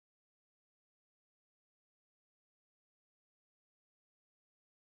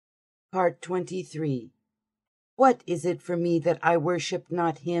Part 23. What is it for me that I worship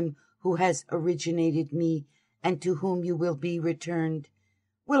not him who has originated me, and to whom you will be returned?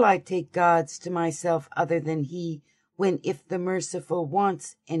 Will I take gods to myself other than he, when if the merciful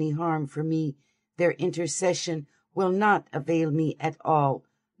wants any harm for me, their intercession will not avail me at all,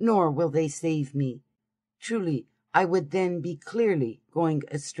 nor will they save me? Truly, I would then be clearly going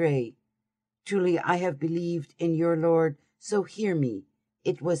astray. Truly, I have believed in your Lord, so hear me.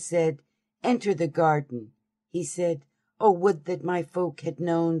 It was said, enter the garden. He said, oh, would that my folk had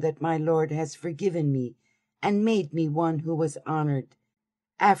known that my Lord has forgiven me, and made me one who was honored.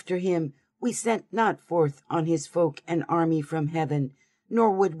 After him we sent not forth on his folk an army from heaven,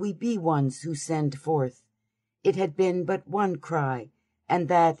 nor would we be ones who send forth. It had been but one cry, and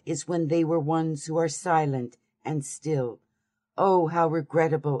that is when they were ones who are silent and still. Oh, how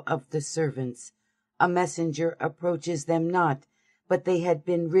regrettable of the servants! A messenger approaches them not, but they had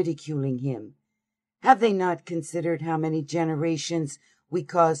been ridiculing him. Have they not considered how many generations we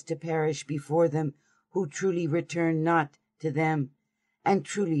caused to perish before them, who truly return not to them? And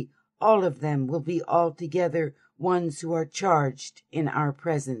truly all of them will be altogether ones who are charged in our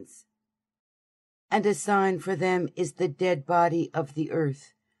presence. And a sign for them is the dead body of the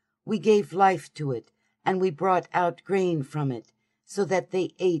earth. We gave life to it, and we brought out grain from it, so that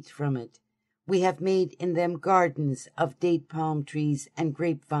they ate from it. We have made in them gardens of date palm trees and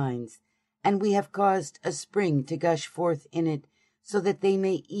grapevines, and we have caused a spring to gush forth in it, so that they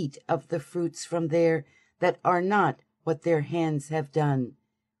may eat of the fruits from there that are not what their hands have done.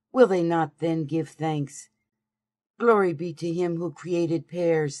 Will they not then give thanks? Glory be to him who created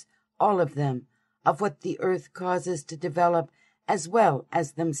pears, all of them, of what the earth causes to develop, as well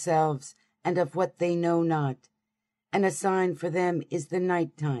as themselves, and of what they know not. And a sign for them is the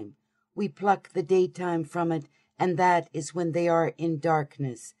night time. We pluck the daytime from it, and that is when they are in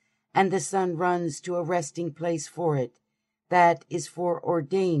darkness, and the sun runs to a resting place for it. That is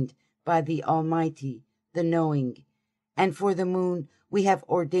foreordained by the Almighty, the knowing. And for the moon we have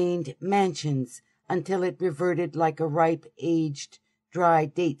ordained mansions, until it reverted like a ripe, aged, dry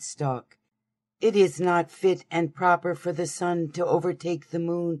date stalk. It is not fit and proper for the sun to overtake the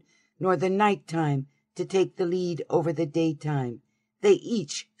moon, nor the night time to take the lead over the daytime. They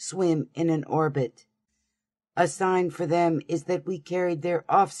each swim in an orbit. A sign for them is that we carried their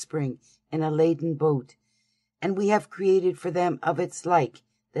offspring in a laden boat, and we have created for them of its like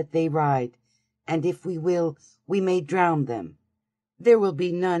that they ride, and if we will, we may drown them. There will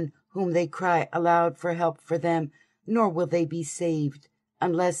be none whom they cry aloud for help for them, nor will they be saved,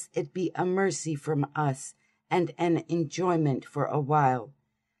 unless it be a mercy from us, and an enjoyment for a while.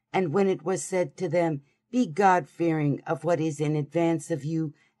 And when it was said to them, be God-fearing of what is in advance of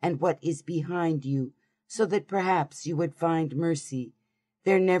you and what is behind you, so that perhaps you would find mercy,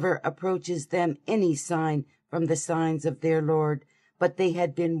 there never approaches them any sign from the signs of their Lord, but they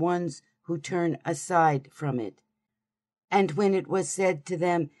had been ones who turn aside from it. And when it was said to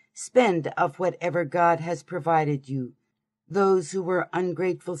them, spend of whatever God has provided you, those who were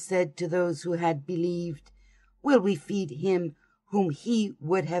ungrateful said to those who had believed, will we feed him whom he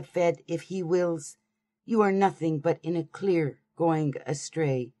would have fed if he wills? You are nothing but in a clear going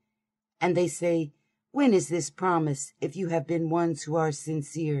astray. And they say, when is this promise, if you have been ones who are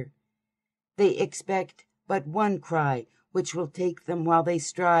sincere? They expect but one cry, which will take them while they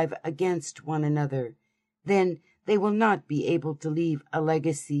strive against one another. Then they will not be able to leave a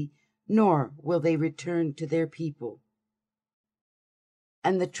legacy, nor will they return to their people.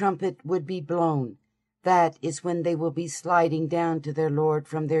 And the trumpet would be blown. That is when they will be sliding down to their Lord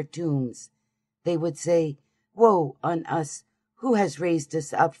from their tombs. They would say, woe on us! Who has raised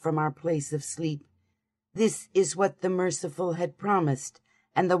us up from our place of sleep? This is what the merciful had promised,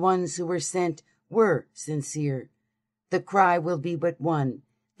 and the ones who were sent were sincere. The cry will be but one.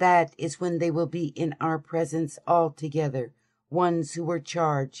 That is when they will be in our presence all together, ones who were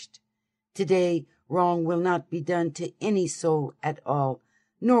charged. Today wrong will not be done to any soul at all,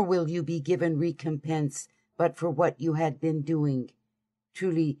 nor will you be given recompense but for what you had been doing.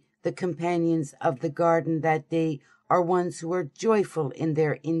 Truly, the companions of the garden that day are ones who are joyful in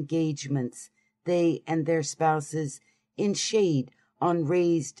their engagements, they and their spouses, in shade on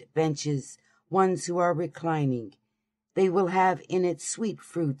raised benches, ones who are reclining. They will have in it sweet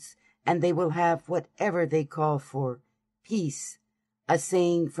fruits, and they will have whatever they call for, peace, a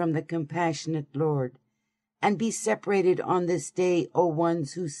saying from the compassionate Lord. And be separated on this day, O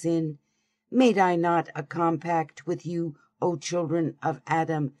ones who sin. Made I not a compact with you, O children of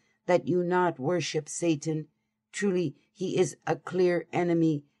Adam, that you not worship Satan? Truly he is a clear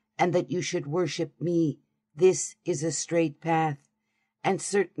enemy, and that you should worship me. This is a straight path. And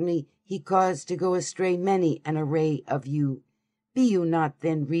certainly he caused to go astray many an array of you. Be you not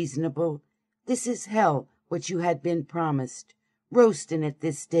then reasonable? This is hell which you had been promised. Roast in it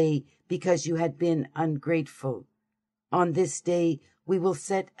this day, because you had been ungrateful. On this day we will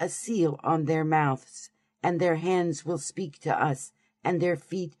set a seal on their mouths, and their hands will speak to us, and their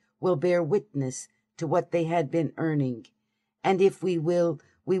feet will bear witness to what they had been earning. And if we will,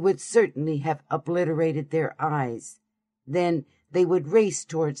 we would certainly have obliterated their eyes. Then they would race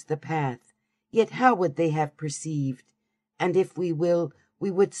towards the path, yet how would they have perceived? And if we will, we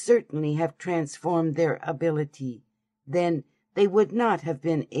would certainly have transformed their ability. Then they would not have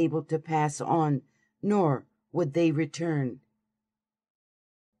been able to pass on, nor would they return.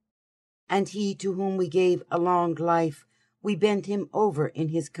 And he to whom we gave a long life, we bent him over in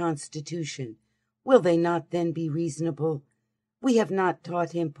his constitution. Will they not then be reasonable? We have not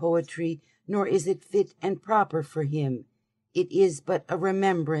taught him poetry, nor is it fit and proper for him. It is but a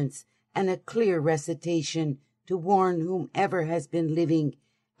remembrance and a clear recitation to warn whomever has been living,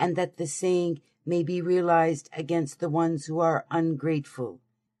 and that the saying may be realized against the ones who are ungrateful.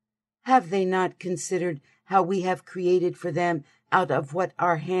 Have they not considered how we have created for them out of what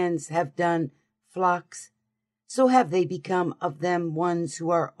our hands have done flocks? So have they become of them ones who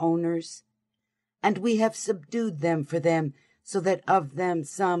are owners. And we have subdued them for them, so that of them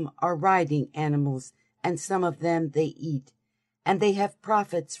some are riding animals, and some of them they eat. And they have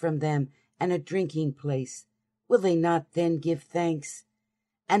profits from them, and a drinking place. Will they not then give thanks?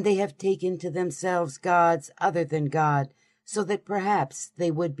 And they have taken to themselves gods other than God, so that perhaps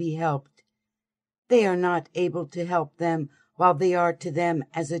they would be helped. They are not able to help them, while they are to them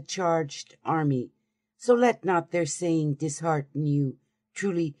as a charged army. So let not their saying dishearten you.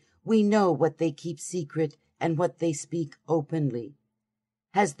 Truly, we know what they keep secret, and what they speak openly.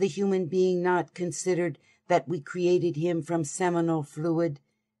 Has the human being not considered that we created him from seminal fluid?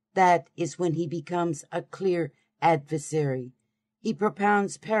 That is when he becomes a clear adversary. He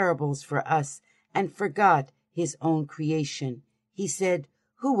propounds parables for us, and forgot his own creation. He said,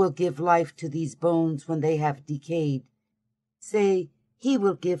 Who will give life to these bones when they have decayed? Say, He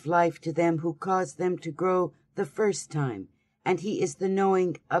will give life to them who caused them to grow the first time, and he is the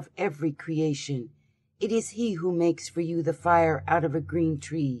knowing of every creation. It is he who makes for you the fire out of a green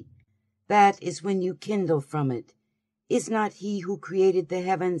tree. That is when you kindle from it. Is not he who created the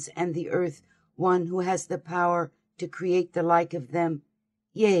heavens and the earth one who has the power to create the like of them?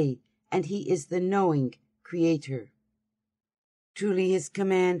 Yea, and he is the knowing Creator. Truly his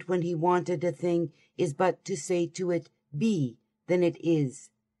command when he wanted a thing is but to say to it, Be, then it is.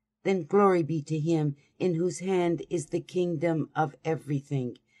 Then glory be to him in whose hand is the kingdom of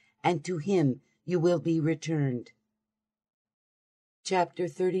everything, and to him you will be returned. Chapter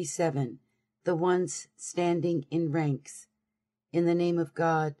 37. The ones standing in ranks. In the name of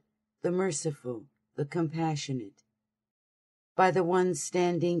God, the merciful, the compassionate. By the ones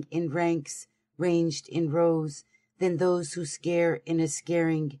standing in ranks, ranged in rows, then those who scare in a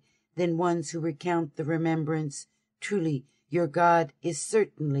scaring, then ones who recount the remembrance. Truly, your God is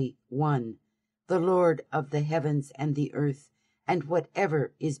certainly one, the Lord of the heavens and the earth, and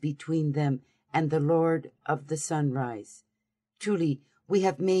whatever is between them, and the Lord of the sunrise. Truly, we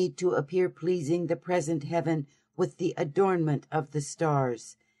have made to appear pleasing the present heaven with the adornment of the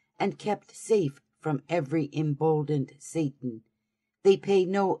stars, and kept safe from every emboldened Satan. They pay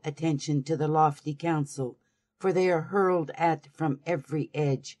no attention to the lofty counsel, for they are hurled at from every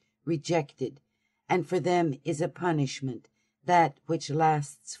edge, rejected, and for them is a punishment, that which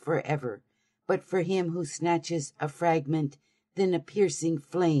lasts forever. But for him who snatches a fragment, then a piercing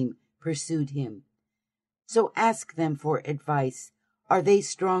flame pursued him. So ask them for advice. Are they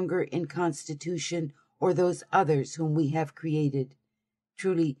stronger in constitution, or those others whom we have created?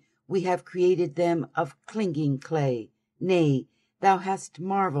 Truly, we have created them of clinging clay. Nay, thou hast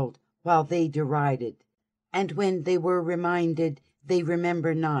marveled while they derided. And when they were reminded, they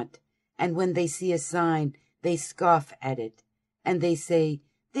remember not. And when they see a sign, they scoff at it. And they say,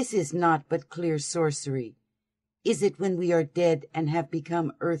 This is not but clear sorcery. Is it when we are dead and have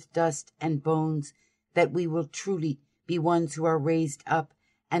become earth dust and bones that we will truly be ones who are raised up,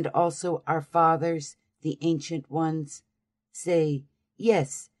 and also our fathers, the ancient ones? Say,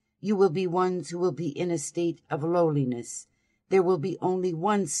 Yes, you will be ones who will be in a state of lowliness. There will be only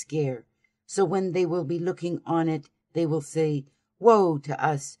one scare, so when they will be looking on it, they will say, Woe to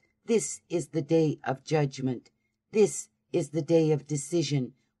us! This is the day of judgment. This is the day of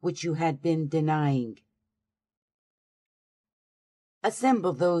decision, which you had been denying.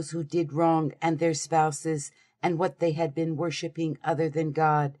 Assemble those who did wrong and their spouses, and what they had been worshipping other than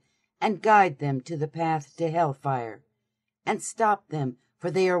God, and guide them to the path to hellfire. And stop them,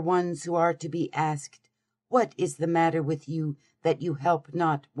 for they are ones who are to be asked, What is the matter with you, that you help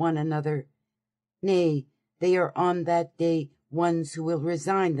not one another? Nay, they are on that day ones who will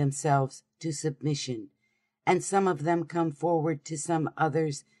resign themselves to submission, and some of them come forward to some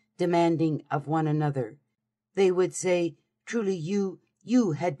others, demanding of one another. They would say, Truly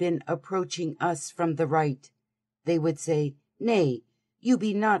you had been approaching us from the right. They would say, Nay, you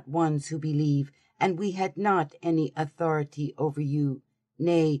be not ones who believe, and we had not any authority over you.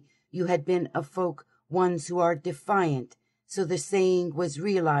 Nay, you had been a folk, ones who are defiant. So the saying was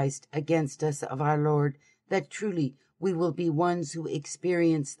realized against us of our Lord, that truly we will be ones who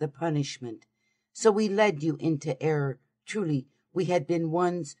experience the punishment. So we led you into error. Truly we had been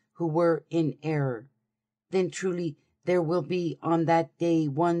ones who were in error. Then truly there will be on that day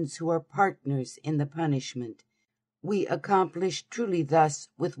ones who are partners in the punishment. We accomplished truly thus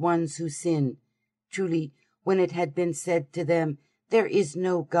with ones who sin. Truly, when it had been said to them, There is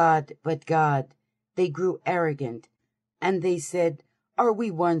no God but God, they grew arrogant, and they said, Are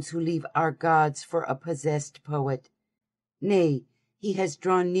we ones who leave our gods for a possessed poet? Nay, he has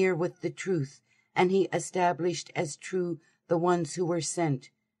drawn near with the truth, and he established as true the ones who were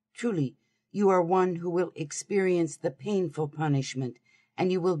sent. Truly, you are one who will experience the painful punishment,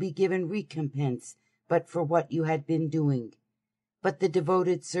 and you will be given recompense, but for what you had been doing. But the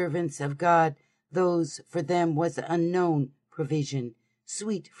devoted servants of God, those for them was unknown provision,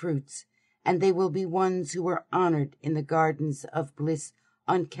 sweet fruits, and they will be ones who were honored in the gardens of bliss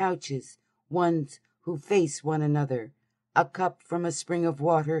on couches, ones who face one another. A cup from a spring of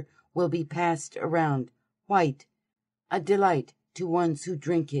water will be passed around, white, a delight to ones who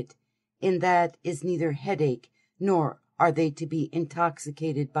drink it. In that is neither headache, nor are they to be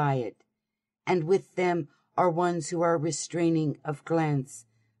intoxicated by it. And with them are ones who are restraining of glance,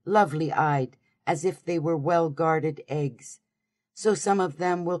 lovely-eyed, as if they were well-guarded eggs. So some of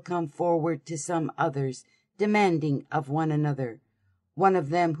them will come forward to some others, demanding of one another. One of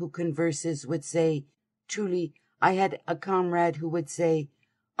them who converses would say, Truly, I had a comrade who would say,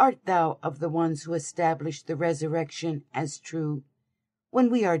 Art thou of the ones who establish the resurrection as true? When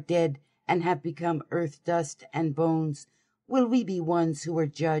we are dead and have become earth dust and bones, will we be ones who are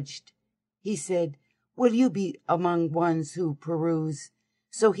judged? He said, Will you be among ones who peruse?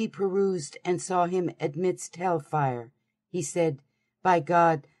 So he perused and saw him amidst hellfire. He said, By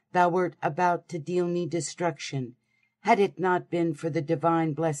God, thou wert about to deal me destruction. Had it not been for the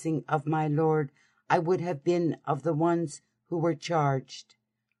divine blessing of my Lord, I would have been of the ones who were charged.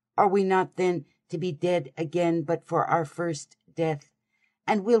 Are we not then to be dead again but for our first death?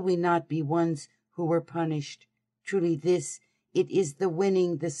 And will we not be ones who were punished? Truly this, it is the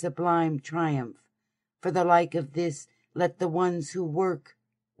winning the sublime triumph. For the like of this, let the ones who work.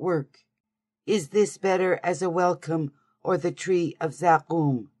 Is this better as a welcome, or the tree of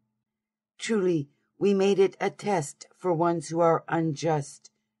Zaqqum? Truly, we made it a test for ones who are unjust.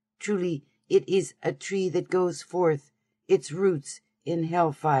 Truly, it is a tree that goes forth, its roots in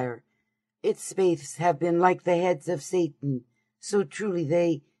hellfire. Its spathes have been like the heads of Satan, so truly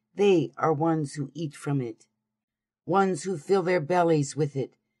they are ones who eat from it, ones who fill their bellies with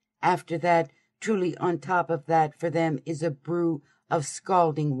it. After that, truly on top of that for them is a brew of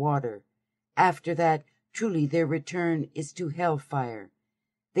scalding water. After that, truly their return is to hellfire.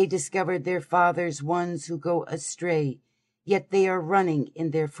 They discovered their fathers ones who go astray, yet they are running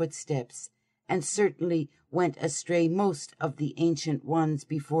in their footsteps, and certainly went astray most of the ancient ones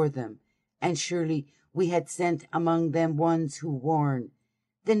before them, and surely we had sent among them ones who warn.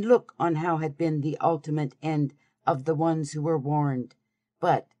 Then look on how had been the ultimate end of the ones who were warned,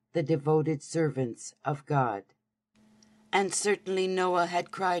 but the devoted servants of God. And certainly Noah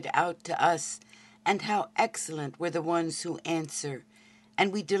had cried out to us, and how excellent were the ones who answer.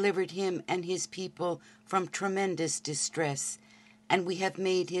 And we delivered him and his people from tremendous distress, and we have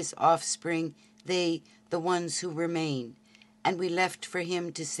made his offspring, they, the ones who remain. And we left for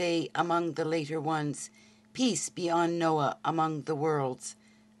him to say among the later ones, Peace be on Noah among the worlds.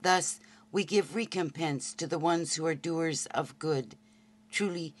 Thus we give recompense to the ones who are doers of good.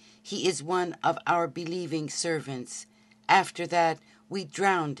 Truly, he is one of our believing servants. After that, we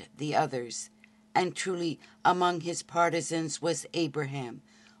drowned the others. And truly, among his partisans was Abraham,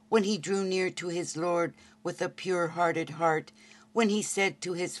 when he drew near to his Lord with a pure-hearted heart, when he said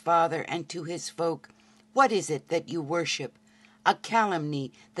to his father and to his folk, What is it that you worship? A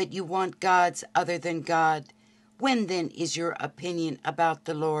calumny that you want gods other than God? When then is your opinion about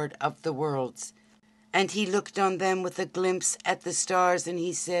the Lord of the worlds? And he looked on them with a glimpse at the stars, and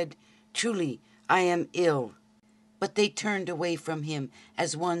he said, Truly, I am ill. But they turned away from him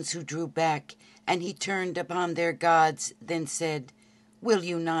as ones who drew back, and he turned upon their gods, then said, Will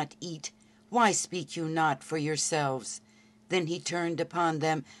you not eat? Why speak you not for yourselves? Then he turned upon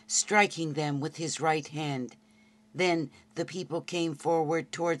them, striking them with his right hand. Then the people came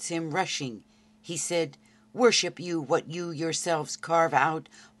forward towards him, rushing. He said, Worship you what you yourselves carve out,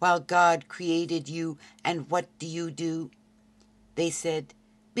 while God created you, and what do you do? They said,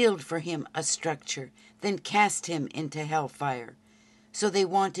 Build for him a structure, then cast him into hellfire. So they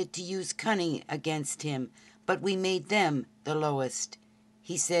wanted to use cunning against him, but we made them the lowest.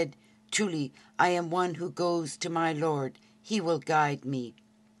 He said, Truly, I am one who goes to my Lord. He will guide me.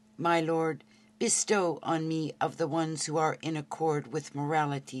 My Lord, bestow on me of the ones who are in accord with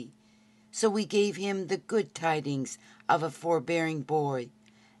morality. So we gave him the good tidings of a forbearing boy.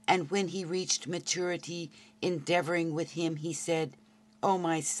 And when he reached maturity, endeavoring with him, he said, O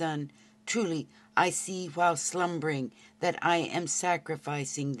my son, truly I see while slumbering that I am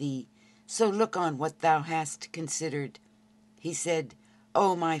sacrificing thee. So look on what thou hast considered. He said,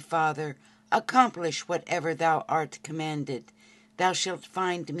 O my father, accomplish whatever thou art commanded. Thou shalt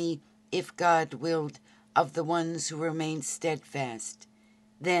find me, if God willed, of the ones who remain steadfast.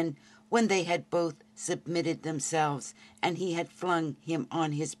 Then, when they had both submitted themselves, and he had flung him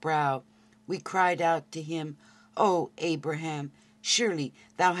on his brow, we cried out to him, O Abraham, surely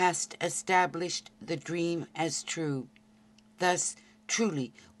thou hast established the dream as true. Thus,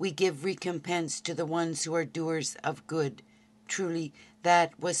 truly, we give recompense to the ones who are doers of good. Truly,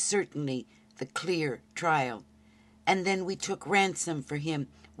 that was certainly the clear trial. And then we took ransom for him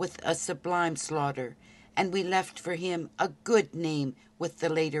with a sublime slaughter, and we left for him a good name with the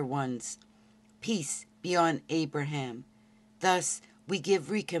later ones. Peace be on Abraham. Thus we give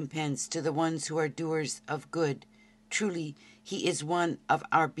recompense to the ones who are doers of good. Truly, he is one of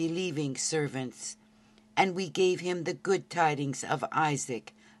our believing servants. And we gave him the good tidings of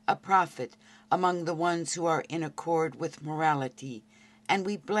Isaac, a prophet, among the ones who are in accord with morality. And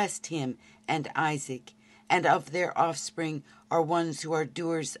we blessed him and Isaac, and of their offspring are ones who are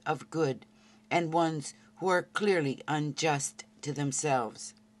doers of good, and ones who are clearly unjust to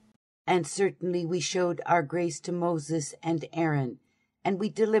themselves. And certainly we showed our grace to Moses and Aaron, and we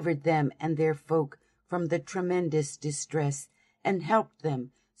delivered them and their folk from the tremendous distress, and helped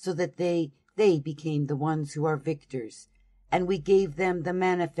them so that they became the ones who are victors. And we gave them the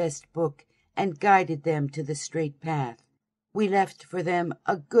manifest book, and guided them to the straight path. We left for them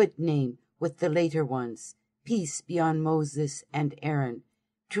a good name with the later ones. Peace be on Moses and Aaron.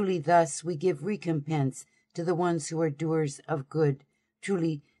 Truly thus we give recompense to the ones who are doers of good.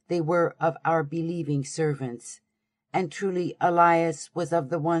 Truly they were of our believing servants. And truly Elias was of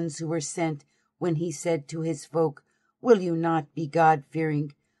the ones who were sent when he said to his folk, Will you not be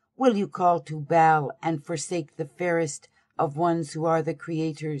God-fearing? Will you call to Baal and forsake the fairest of ones who are the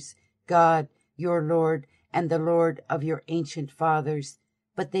creators, God, your Lord, and the Lord of your ancient fathers?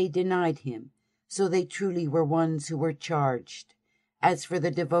 But they denied him. So they truly were ones who were charged. As for the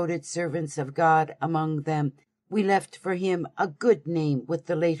devoted servants of God among them, we left for him a good name with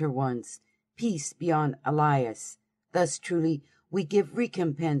the later ones. Peace be on Elias. Thus truly we give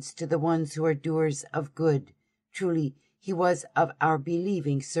recompense to the ones who are doers of good. Truly he was of our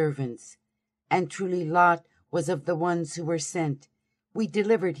believing servants. And truly Lot was of the ones who were sent. We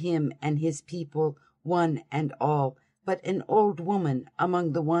delivered him and his people, one and all, but an old woman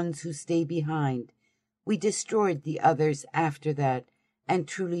among the ones who stay behind. We destroyed the others after that, and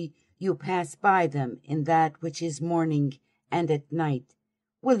truly you pass by them in that which is morning and at night.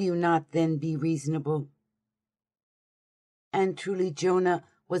 Will you not then be reasonable? And truly Jonah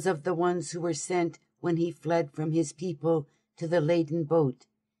was of the ones who were sent when he fled from his people to the laden boat.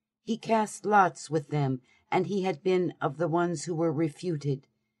 He cast lots with them, and he had been of the ones who were refuted.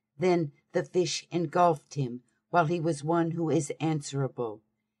 Then the fish engulfed him, while he was one who is answerable.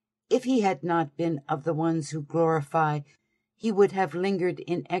 If he had not been of the ones who glorify, he would have lingered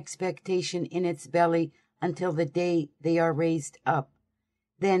in expectation in its belly until the day they are raised up.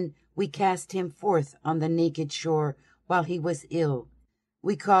 Then we cast him forth on the naked shore while he was ill.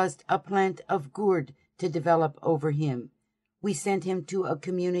 We caused a plant of gourd to develop over him. We sent him to a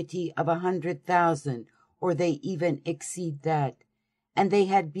community of 100,000, or they even exceed that. And they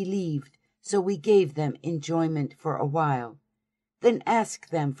had believed, so we gave them enjoyment for a while. Then ask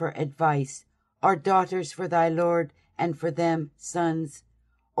them for advice. Are daughters for thy Lord, and for them sons?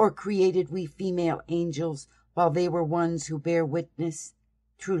 Or created we female angels, while they were ones who bear witness?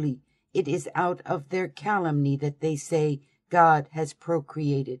 Truly, it is out of their calumny that they say, God has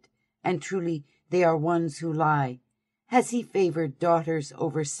procreated, and truly they are ones who lie. Has he favored daughters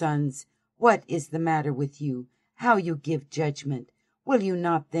over sons? What is the matter with you? How you give judgment? Will you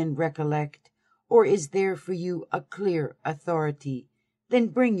not then recollect? Or is there for you a clear authority? Then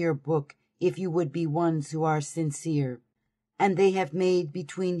bring your book, if you would be ones who are sincere. And they have made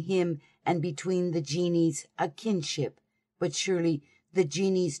between him and between the genies a kinship, but surely the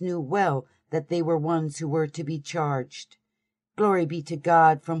genies knew well that they were ones who were to be charged. Glory be to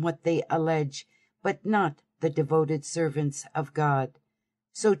God from what they allege, but not the devoted servants of God.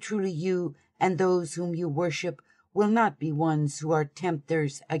 So truly you and those whom you worship will not be ones who are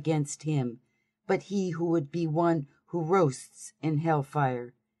tempters against him, but he who would be one who roasts in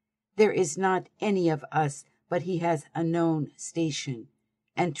hellfire. There is not any of us but he has a known station,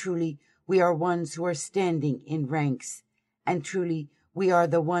 and truly we are ones who are standing in ranks, and truly we are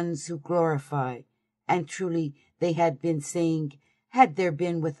the ones who glorify, and truly they had been saying, had there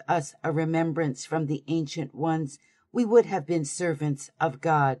been with us a remembrance from the ancient ones, we would have been servants of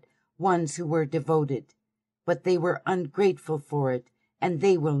God, ones who were devoted. But they were ungrateful for it, and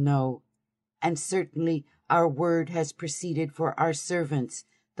they will know. And certainly our word has proceeded for our servants,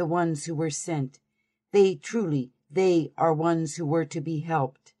 the ones who were sent. They are ones who were to be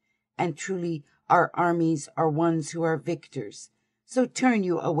helped, and truly our armies are ones who are victors. So turn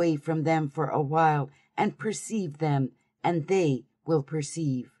you away from them for a while, and perceive them, and they will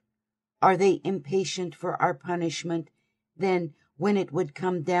perceive. Are they impatient for our punishment? Then, when it would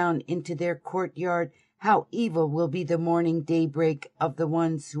come down into their courtyard, how evil will be the morning daybreak of the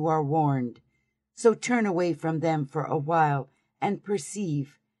ones who are warned. So turn away from them for a while, and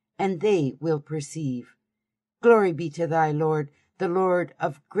perceive, and they will perceive. Glory be to thy Lord, the Lord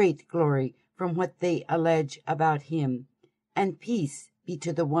of great glory, from what they allege about him. And peace be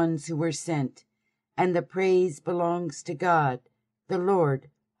to the ones who were sent. And the praise belongs to God, the Lord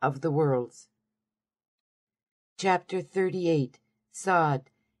of the worlds. Chapter 38. Sod,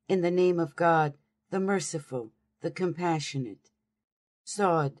 in the name of God, the merciful, the compassionate.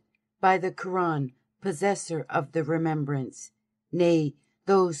 Sod, by the Quran, possessor of the remembrance. Nay,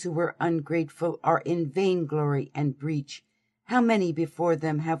 those who were ungrateful are in vainglory and breach. How many before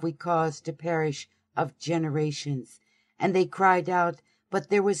them have we caused to perish of generations? And they cried out, but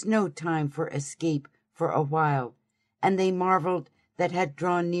there was no time for escape for a while. And they marveled that had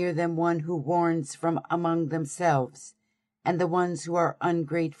drawn near them one who warns from among themselves. And the ones who are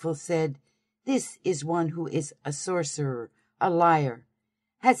ungrateful said, this is one who is a sorcerer, a liar.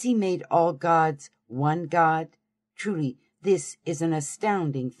 Has he made all gods one God? Truly, this is an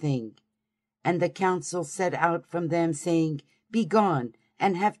astounding thing. And the council set out from them, saying, begone,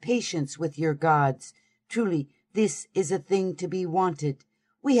 and have patience with your gods. Truly, this is a thing to be wanted.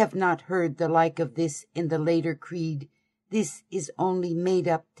 We have not heard the like of this in the later creed. This is only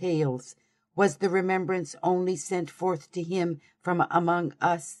made-up tales. Was the remembrance only sent forth to him from among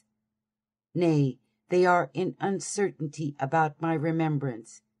us? Nay, they are in uncertainty about my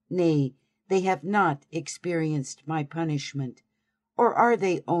remembrance. Nay, they have not experienced my punishment. Or are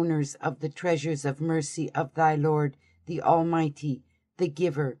they owners of the treasures of mercy of thy Lord, the Almighty, the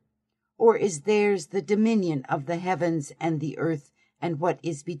Giver? Or is theirs the dominion of the heavens and the earth, and what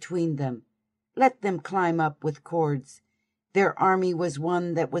is between them? Let them climb up with cords. Their army was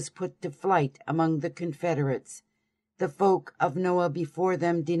one that was put to flight among the confederates. The folk of Noah before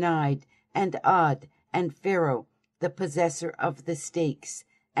them denied, and Ad, and Pharaoh, the possessor of the stakes,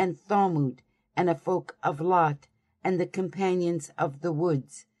 and Thamud, and a folk of Lot, and the companions of the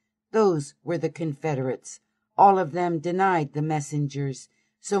woods. Those were the confederates. All of them denied the messengers,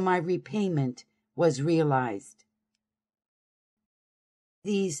 so my repayment was realized.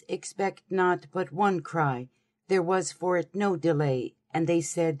 These expect not but one cry. There was for it no delay, and they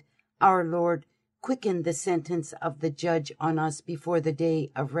said, our Lord, quicken the sentence of the judge on us before the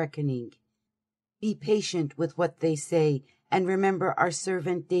day of reckoning. Be patient with what they say, and remember our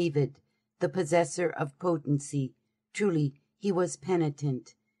servant David, the possessor of potency. Truly, he was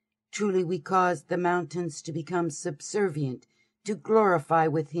penitent. Truly, we caused the mountains to become subservient, to glorify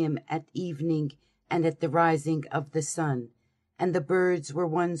with him at evening and at the rising of the sun. And the birds were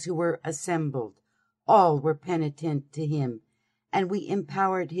ones who were assembled. All were penitent to him. And we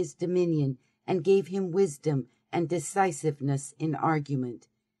empowered his dominion, and gave him wisdom and decisiveness in argument.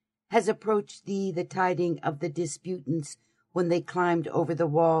 Has approached thee the tiding of the disputants, when they climbed over the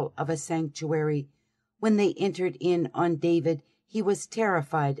wall of a sanctuary? When they entered in on David, he was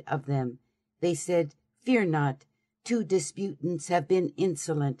terrified of them. They said, fear not. 2 disputants have been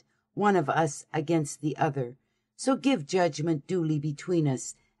insolent, one of us against the other. So give judgment duly between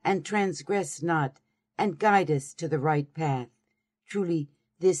us, and transgress not, and guide us to the right path. Truly,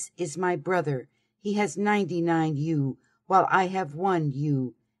 this is my brother. He has 99 ewe, while I have 1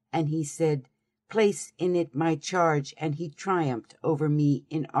 ewe. And he said, place in it my charge, and he triumphed over me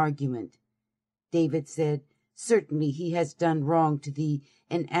in argument. David said, Certainly he has done wrong to thee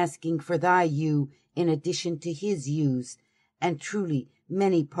in asking for thy ewe in addition to his ewes, and truly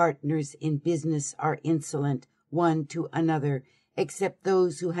many partners in business are insolent one to another, except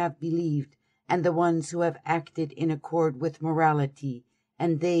those who have believed, and the ones who have acted in accord with morality,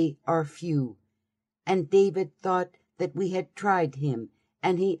 and they are few. And David thought that we had tried him,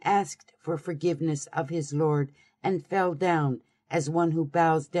 and he asked for forgiveness of his Lord, and fell down as one who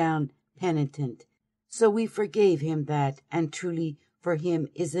bows down penitent. So we forgave him that, and truly for him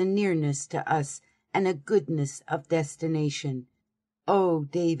is a nearness to us, and a goodness of destination. O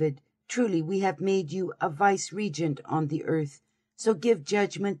David, truly we have made you a vice-regent on the earth, so give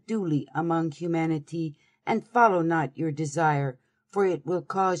judgment duly among humanity, and follow not your desire, for it will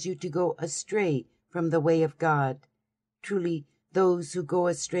cause you to go astray from the way of God. Truly, those who go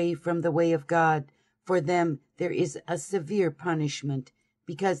astray from the way of God, for them there is a severe punishment,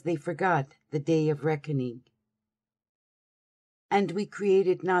 because they forgot the day of reckoning. And we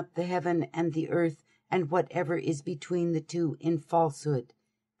created not the heaven and the earth, and whatever is between the two in falsehood.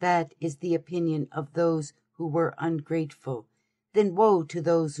 That is the opinion of those who were ungrateful. Then woe to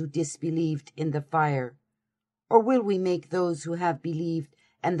those who disbelieved in the fire. Or will we make those who have believed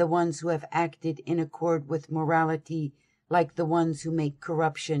and the ones who have acted in accord with morality like the ones who make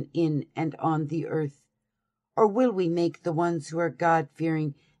corruption in and on the earth? Or will we make the ones who are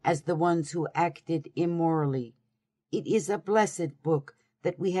God-fearing as the ones who acted immorally? It is a blessed book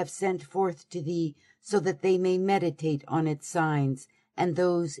that we have sent forth to thee, so that they may meditate on its signs, and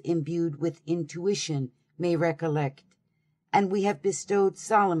those imbued with intuition may recollect. And we have bestowed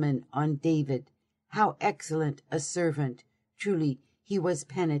Solomon on David. How excellent a servant! Truly he was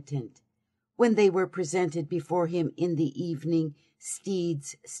penitent. When they were presented before him in the evening,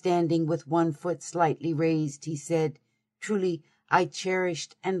 steeds standing with one foot slightly raised, he said, Truly I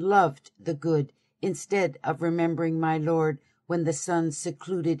cherished and loved the good, instead of remembering my Lord when the sun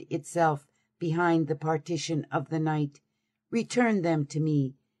secluded itself behind the partition of the night. Return them to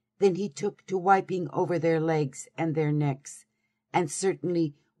me. Then he took to wiping over their legs and their necks. And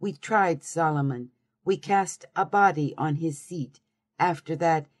certainly we tried Solomon. We cast a body on his seat. After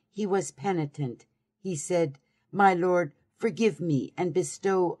that he was penitent. He said, My Lord, forgive me, and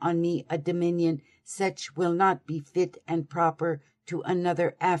bestow on me a dominion such will not be fit and proper to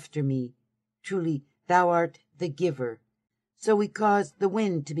another after me. Truly thou art the giver. So we caused the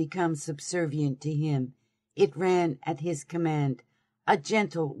wind to become subservient to him. It ran at his command, a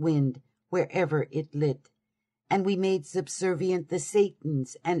gentle wind wherever it lit. And we made subservient the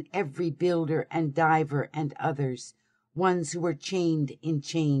Satans and every builder and diver and others, ones who were chained in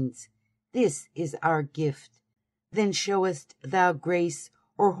chains. This is our gift. Then showest thou grace,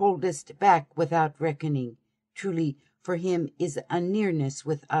 or holdest back without reckoning. Truly for him is a nearness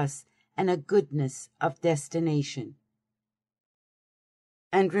with us, and a goodness of destination.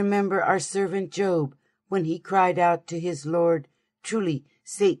 And remember our servant Job, when he cried out to his Lord, Truly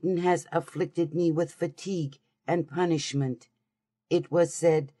Satan has afflicted me with fatigue and punishment. It was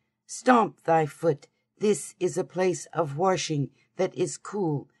said, Stomp thy foot, this is a place of washing that is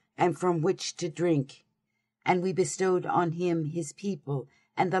cool, and from which to drink. And we bestowed on him his people,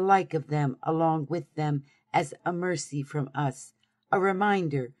 and the like of them along with them, as a mercy from us, a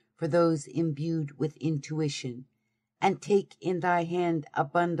reminder for those imbued with intuition. And take in thy hand a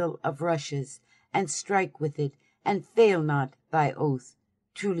bundle of rushes, and strike with it, and fail not thy oath.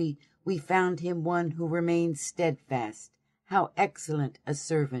 Truly we found him one who remained steadfast. How excellent a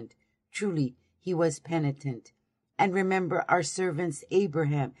servant! Truly he was penitent. And remember our servants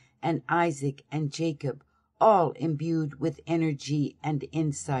Abraham and Isaac and Jacob, all imbued with energy and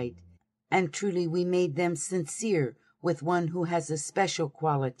insight. And truly we made them sincere with one who has a special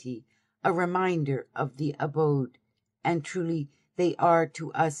quality, a reminder of the abode. And truly they are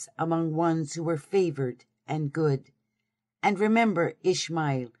to us among ones who were favored and good. And remember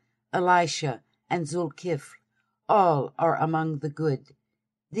Ishmael, Elisha, and Zulkifl, all are among the good.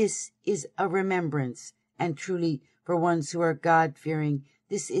 This is a remembrance, and truly for ones who are God-fearing,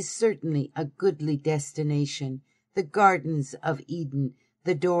 this is certainly a goodly destination, the gardens of Eden,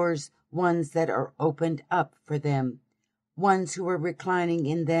 the doors, ones that are opened up for them. Ones who are reclining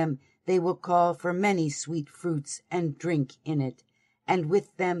in them, they will call for many sweet fruits and drink in it, and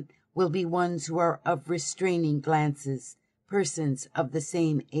with them will be ones who are of restraining glances, persons of the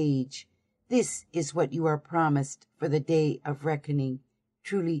same age. This is what you are promised for the day of reckoning.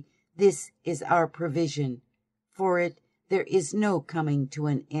 Truly, this is our provision. For it, there is no coming to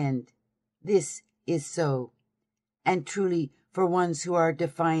an end. This is so. And truly, for ones who are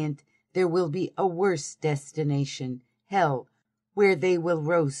defiant, there will be a worse destination, hell, where they will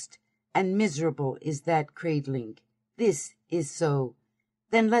roast, and miserable is that cradling. This is so.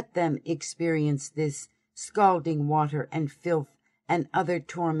 Then let them experience this, scalding water and filth and other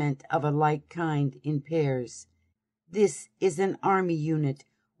torment of a like kind in pairs. This is an army unit,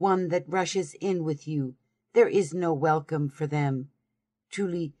 one that rushes in with you. There is no welcome for them.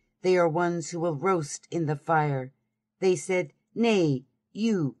 Truly, they are ones who will roast in the fire. They said, Nay,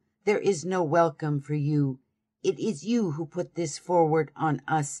 you, there is no welcome for you. It is you who put this forward on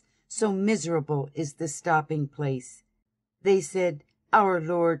us, so miserable is the stopping place. They said, Our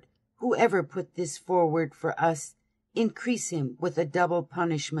Lord, whoever put this forward for us, increase him with a double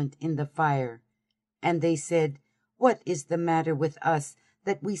punishment in the fire. And they said, What is the matter with us,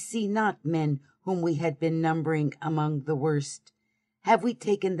 that we see not men whom we had been numbering among the worst? Have we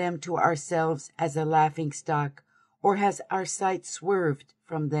taken them to ourselves as a laughingstock, or has our sight swerved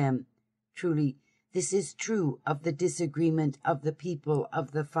from them? Truly, this is true of the disagreement of the people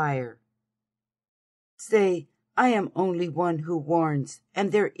of the fire. Say, I am only one who warns,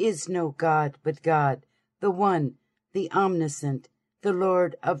 and there is no God but God, the one, the omniscient, the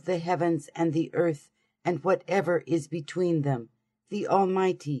Lord of the heavens and the earth, and whatever is between them, the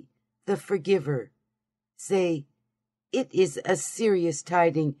Almighty, the Forgiver. Say, it is a serious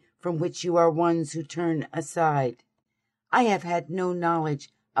tiding from which you are ones who turn aside. I have had no knowledge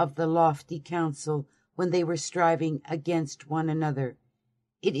of the lofty council when they were striving against one another.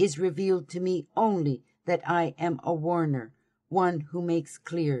 It is revealed to me only that I am a warner, one who makes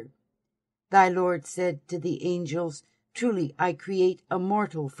clear. Thy Lord said to the angels, Truly I create a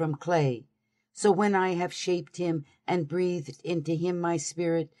mortal from clay. So when I have shaped him and breathed into him my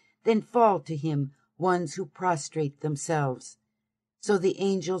spirit, then fall to him ones who prostrate themselves. So the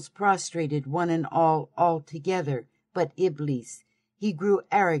angels prostrated one and all together, but Iblis, he grew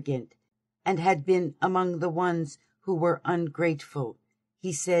arrogant, and had been among the ones who were ungrateful.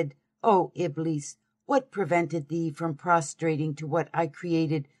 He said, O Iblis, what prevented thee from prostrating to what I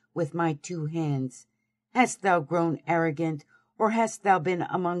created with my 2 hands? Hast thou grown arrogant, or hast thou been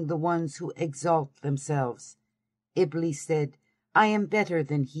among the ones who exalt themselves? Iblis said, I am better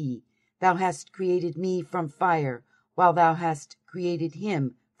than he. Thou hast created me from fire, while thou hast created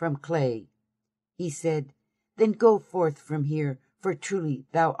him from clay. He said, Then go forth from here, for truly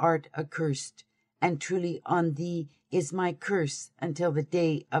thou art accursed, and truly on thee is my curse until the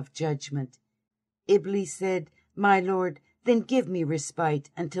day of judgment. Iblis said, My Lord, then give me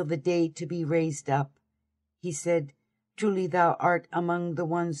respite until the day to be raised up. He said, Truly thou art among the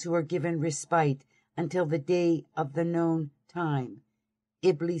ones who are given respite until the day of the known time.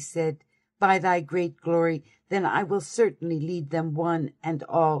 Iblis said, By thy great glory, then I will certainly lead them one and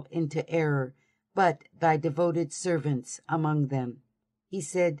all into error, but thy devoted servants among them. He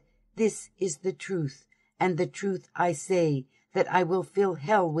said, This is the truth, and the truth I say, that I will fill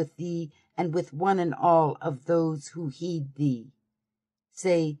hell with thee and with one and all of those who heed thee.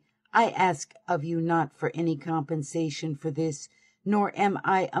 Say, I ask of you not for any compensation for this, nor am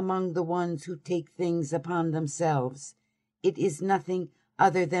I among the ones who take things upon themselves. It is nothing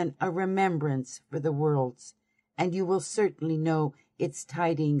other than a remembrance for the worlds, and you will certainly know its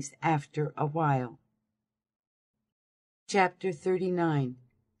tidings after a while. Chapter 39.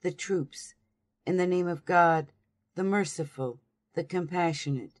 The Troops. In the name of God, the merciful, the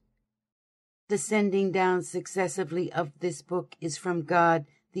compassionate. The sending down successively of this book is from God,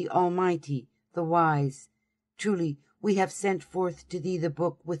 the Almighty, the Wise. Truly, we have sent forth to thee the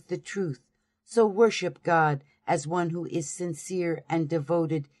book with the truth. So worship God as one who is sincere and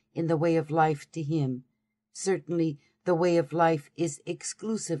devoted in the way of life to him. Certainly, the way of life is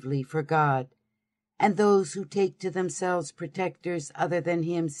exclusively for God. And those who take to themselves protectors other than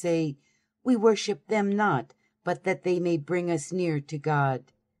him say, We worship them not, but that they may bring us near to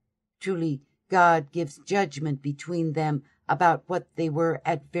God. Truly, God gives judgment between them about what they were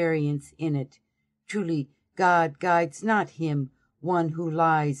at variance in it. Truly, God guides not him, one who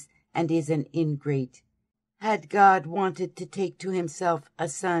lies and is an ingrate. Had God wanted to take to himself a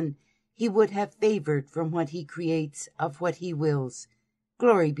son, he would have favored from what he creates of what he wills.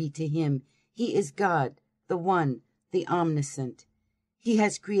 Glory be to him. He is God, the one, the omniscient. He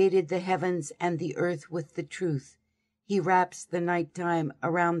has created the heavens and the earth with the truth. He wraps the nighttime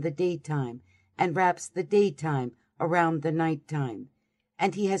around the daytime, and wraps the daytime around the nighttime.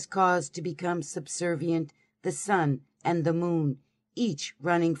 And he has caused to become subservient the sun and the moon, each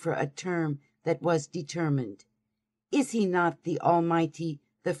running for a term that was determined. Is he not the Almighty,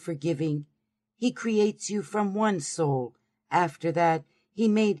 the Forgiving? He creates you from one soul. After that, he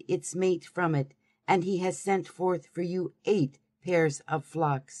made its mate from it, and he has sent forth for you 8 pairs of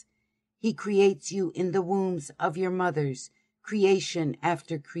flocks. He creates you in the wombs of your mothers, creation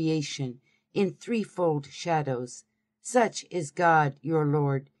after creation, in threefold shadows. Such is God your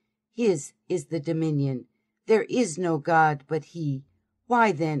Lord. His is the dominion. There is no God but he.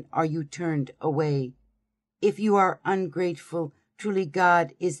 Why then are you turned away? If you are ungrateful, truly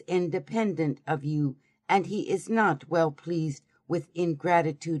God is independent of you, and he is not well pleased with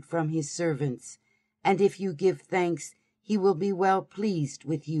ingratitude from his servants. And if you give thanks, he will be well pleased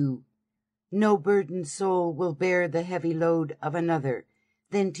with you. No burdened soul will bear the heavy load of another.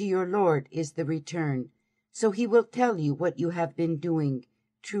 Then to your Lord is the return. So he will tell you what you have been doing.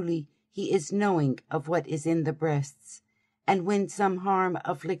 Truly, he is knowing of what is in the breasts. And when some harm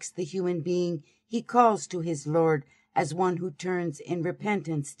afflicts the human being, he calls to his Lord as one who turns in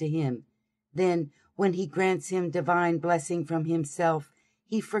repentance to him. Then, when he grants him divine blessing from himself,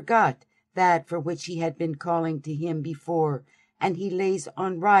 he forgot that for which he had been calling to him before, and he lays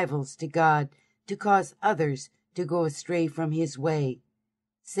on rivals to God to cause others to go astray from his way.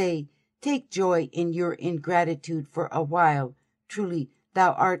 Say, take joy in your ingratitude for a while. Truly,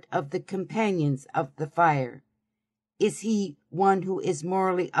 thou art of the companions of the fire. Is he one who is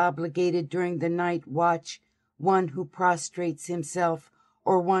morally obligated during the night watch, one who prostrates himself,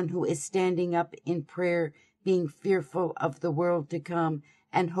 or one who is standing up in prayer, being fearful of the world to come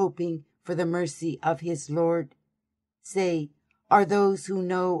and hoping for the mercy of his Lord? Say, are those who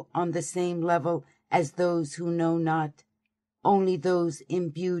know on the same level as those who know not? Only those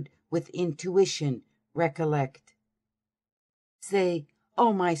imbued with intuition recollect. Say,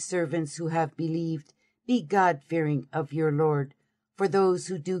 O my servants who have believed, be God-fearing of your Lord. For those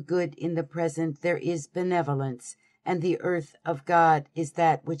who do good in the present there is benevolence, and the earth of God is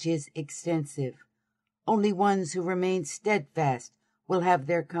that which is extensive. Only ones who remain steadfast will have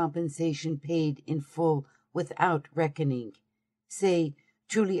their compensation paid in full without reckoning. Say,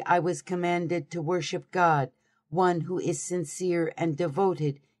 truly I was commanded to worship God, one who is sincere and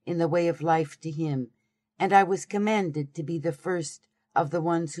devoted in the way of life to him, and I was commanded to be the first of the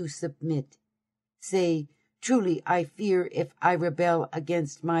ones who submit. Say, truly I fear if I rebel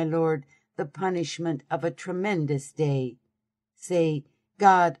against my Lord the punishment of a tremendous day. Say,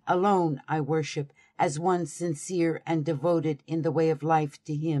 God alone I worship as one sincere and devoted in the way of life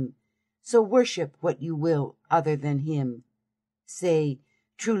to him. So worship what you will other than him. Say,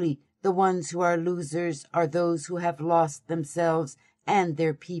 truly the ones who are losers are those who have lost themselves and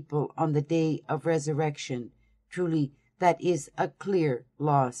their people on the day of resurrection. Truly that is a clear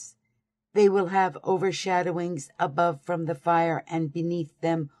loss. They will have overshadowings above from the fire, and beneath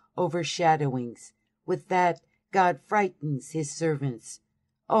them overshadowings. With that, God frightens his servants.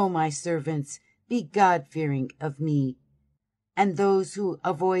 O my servants, be God-fearing of me. And those who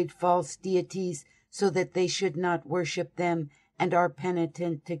avoid false deities, so that they should not worship them, and are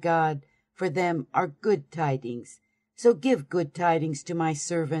penitent to God, for them are good tidings. So give good tidings to my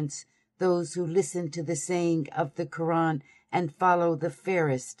servants, those who listen to the saying of the Quran and follow the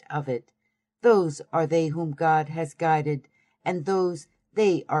fairest of it. Those are they whom God has guided, and those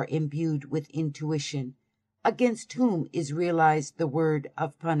they are imbued with intuition, against whom is realized the word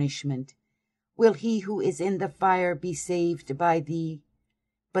of punishment. Will he who is in the fire be saved by thee?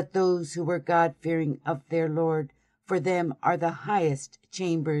 But those who were God-fearing of their Lord, for them are the highest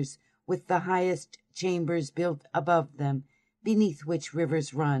chambers, with the highest chambers built above them, beneath which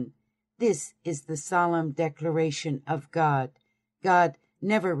rivers run. This is the solemn declaration of God. God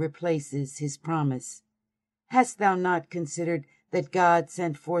never replaces his promise. Hast thou not considered that God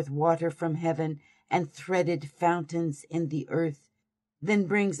sent forth water from heaven and threaded fountains in the earth, then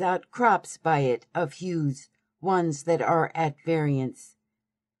brings out crops by it of hues, ones that are at variance?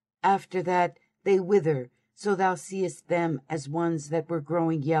 After that they wither, so thou seest them as ones that were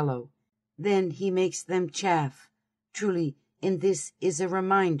growing yellow. Then he makes them chaff. Truly, in this is a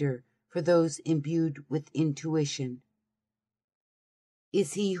reminder for those imbued with intuition.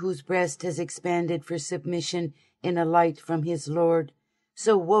 Is he whose breast has expanded for submission in a light from his Lord?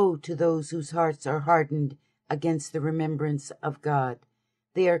 So woe to those whose hearts are hardened against the remembrance of God.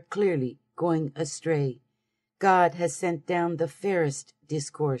 They are clearly going astray. God has sent down the fairest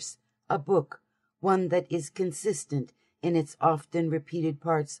discourse, a book, one that is consistent in its often repeated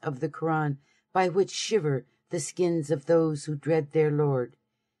parts of the Quran, by which shiver the skins of those who dread their Lord.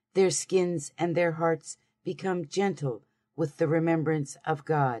 Their skins and their hearts become gentle with the remembrance of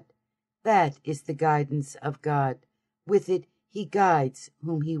God. That is the guidance of God. With it he guides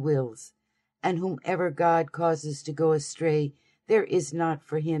whom he wills. And whomever God causes to go astray, there is not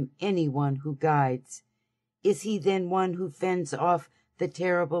for him any one who guides. Is he then one who fends off the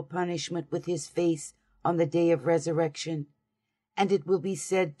terrible punishment with his face on the day of resurrection? And it will be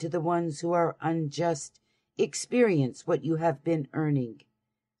said to the ones who are unjust, experience what you have been earning.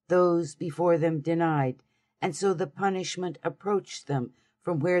 Those before them denied, and so the punishment approached them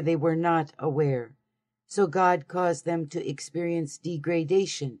from where they were not aware. So God caused them to experience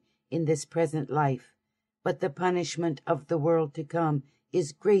degradation in this present life, but the punishment of the world to come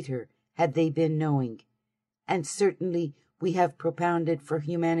is greater had they been knowing. And certainly we have propounded for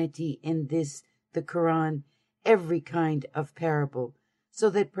humanity in this, the Quran, every kind of parable, so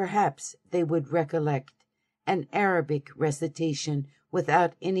that perhaps they would recollect, an Arabic recitation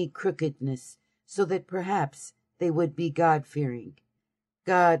without any crookedness, so that perhaps they would be God-fearing.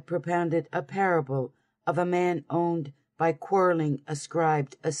 God propounded a parable of a man owned by quarreling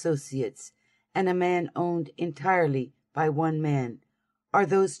ascribed associates, and a man owned entirely by one man. Are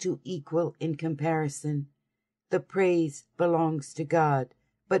those two equal in comparison? The praise belongs to God,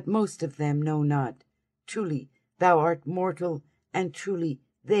 but most of them know not. Truly, thou art mortal, and truly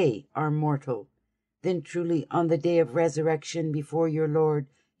they are mortal. Then truly on the day of resurrection before your Lord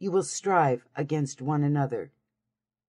you will strive against one another.